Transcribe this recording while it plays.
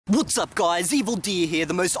What's up guys, Evil Deer here,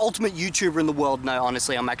 the most ultimate YouTuber in the world. No,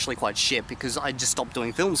 honestly, I'm actually quite shit because I just stopped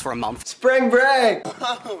doing films for a month. Spring break!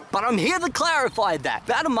 But I'm here to clarify that.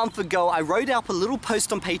 About a month ago, I wrote up a little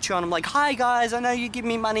post on Patreon. I'm like, hi guys, I know you give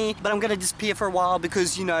me money, but I'm gonna disappear for a while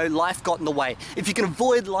because, you know, life got in the way. If you can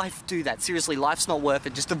avoid life, do that. Seriously, life's not worth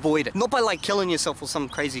it, just avoid it. Not by like killing yourself or some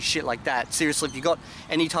crazy shit like that. Seriously, if you got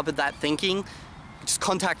any type of that thinking, just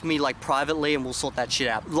contact me like privately and we'll sort that shit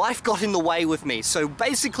out. Life got in the way with me. So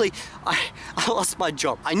basically, I lost my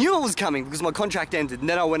job. I knew it was coming because my contract ended and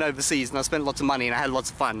then I went overseas and I spent lots of money and I had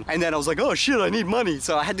lots of fun. And then I was like, oh shit, I need money.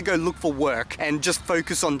 So I had to go look for work and just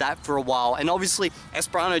focus on that for a while. And obviously,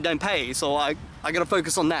 Esperanto don't pay, so I gotta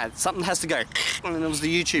focus on that. Something has to go. And it was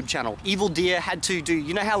the YouTube channel. Evil Deer had to do,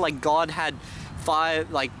 you know how like God had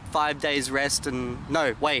 5 days rest and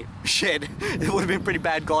no, wait, shit. It would have been pretty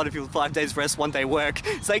bad God if it was 5 days rest, 1 day work.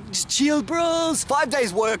 It's like, just chill bros. 5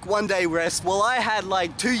 days work, 1 day rest. Well, I had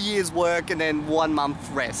like 2 years work and then 1 month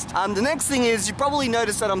rest. The next thing is, you probably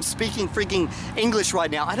noticed that I'm speaking freaking English right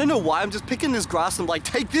now. I don't know why, I'm just picking this grass and I'm like,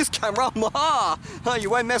 take this camera, oh, you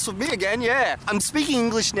won't mess with me again, yeah. I'm speaking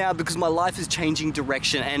English now because my life is changing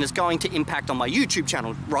direction and it's going to impact on my YouTube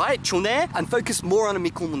channel, right? Chune? I'm focused more on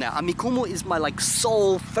Amikumu now. Amikumu is my like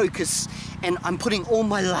sole focus and I'm putting all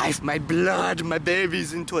my life, my blood, my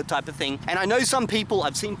babies into it type of thing. And I know some people,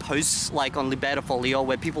 I've seen posts like on Libera Folio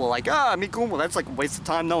where people are like, ah, Mikumo, that's like a waste of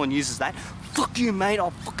time, no one uses that. Fuck you, mate,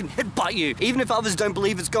 I'll fucking headbutt you. Even if others don't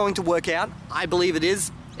believe it's going to work out, I believe it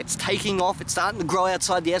is. It's taking off, it's starting to grow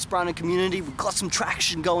outside the Esperanto community. We've got some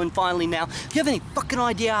traction going finally now. Do you have any fucking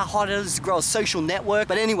idea how hard it is to grow a social network?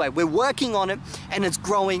 But anyway, we're working on it and it's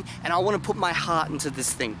growing and I want to put my heart into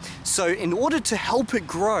this thing. So in order to help it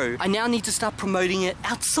grow, I now need to start promoting it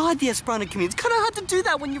outside the Esperanto community. It's kind of hard to do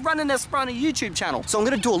that when you run an Esperanto YouTube channel. So I'm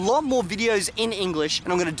going to do a lot more videos in English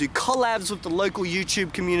and I'm going to do collabs with the local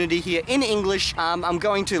YouTube community here in English. I'm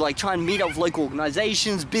going to like try and meet up with local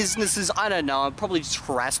organizations, businesses, I don't know, I'll probably just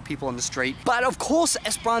harass people on the street. But of course,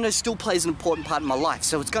 Esperanto still plays an important part in my life.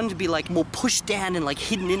 So it's going to be like more pushed down and like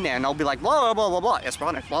hidden in there. And I'll be like, blah, blah, blah, blah,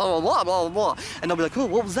 Esperanto, blah, blah, blah, blah, blah. And I'll be like, oh,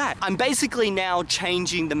 what was that? I'm basically now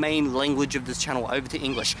changing the main language of this channel over to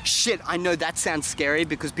English. Shit, I know that sounds scary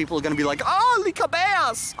because people are going to be like, oh,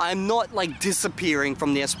 licabeas. I'm not like disappearing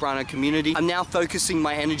from the Esperanto community. I'm now focusing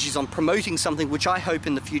my energies on promoting something which I hope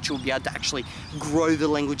in the future will be able to actually grow the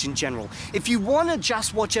language in general. If you want to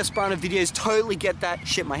just watch Esperanto videos, totally get that.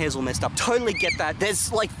 Shit, my hair's all messed up. Totally get that.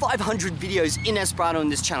 There's like 500 videos in Esperanto in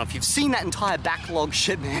this channel. If you've seen that entire backlog,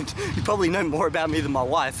 shit man, you probably know more about me than my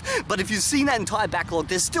wife. But if you've seen that entire backlog,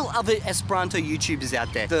 there's still other Esperanto YouTubers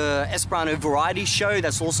out there. The Esperanto Variety Show,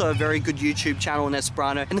 that's also a very good YouTube channel in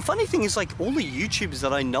Esperanto. And the funny thing is like all the YouTubers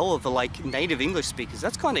that I know of are like native English speakers.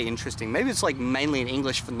 That's kind of interesting. Maybe it's like mainly an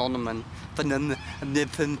English phenomenon.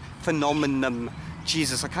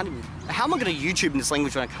 Jesus, I can't even... How am I going to YouTube in this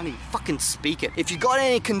language when I can't even fucking speak it? If you got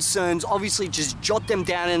any concerns, obviously just jot them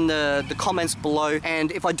down in the comments below.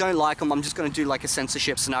 And if I don't like them, I'm just going to do like a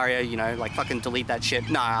censorship scenario, you know, like fucking delete that shit.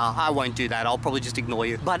 No, I won't do that. I'll probably just ignore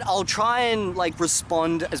you. But I'll try and like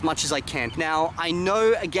respond as much as I can. Now, I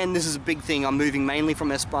know, again, this is a big thing. I'm moving mainly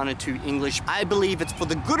from Esperanto to English. I believe it's for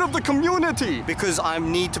the good of the community because I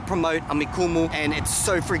need to promote Amikumu and it's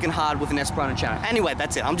so freaking hard with an Esperanto channel. Anyway,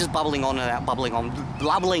 that's it. I'm just blabbling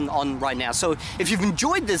on right now. So if you've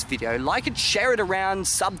enjoyed this video, like it, share it around,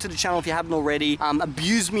 sub to the channel if you haven't already,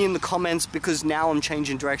 abuse me in the comments because now I'm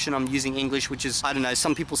changing direction. I'm using English, which is, I don't know,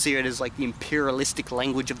 some people see it as like the imperialistic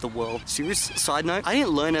language of the world. Serious side note, I didn't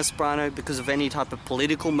learn Esperanto because of any type of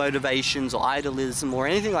political motivations or idealism or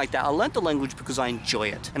anything like that. I learned the language because I enjoy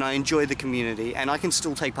it and I enjoy the community and I can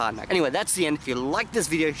still take part in that. Anyway, that's the end. If you like this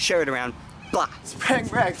video, share it around. Blah. Spring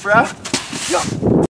break, bro. Yo.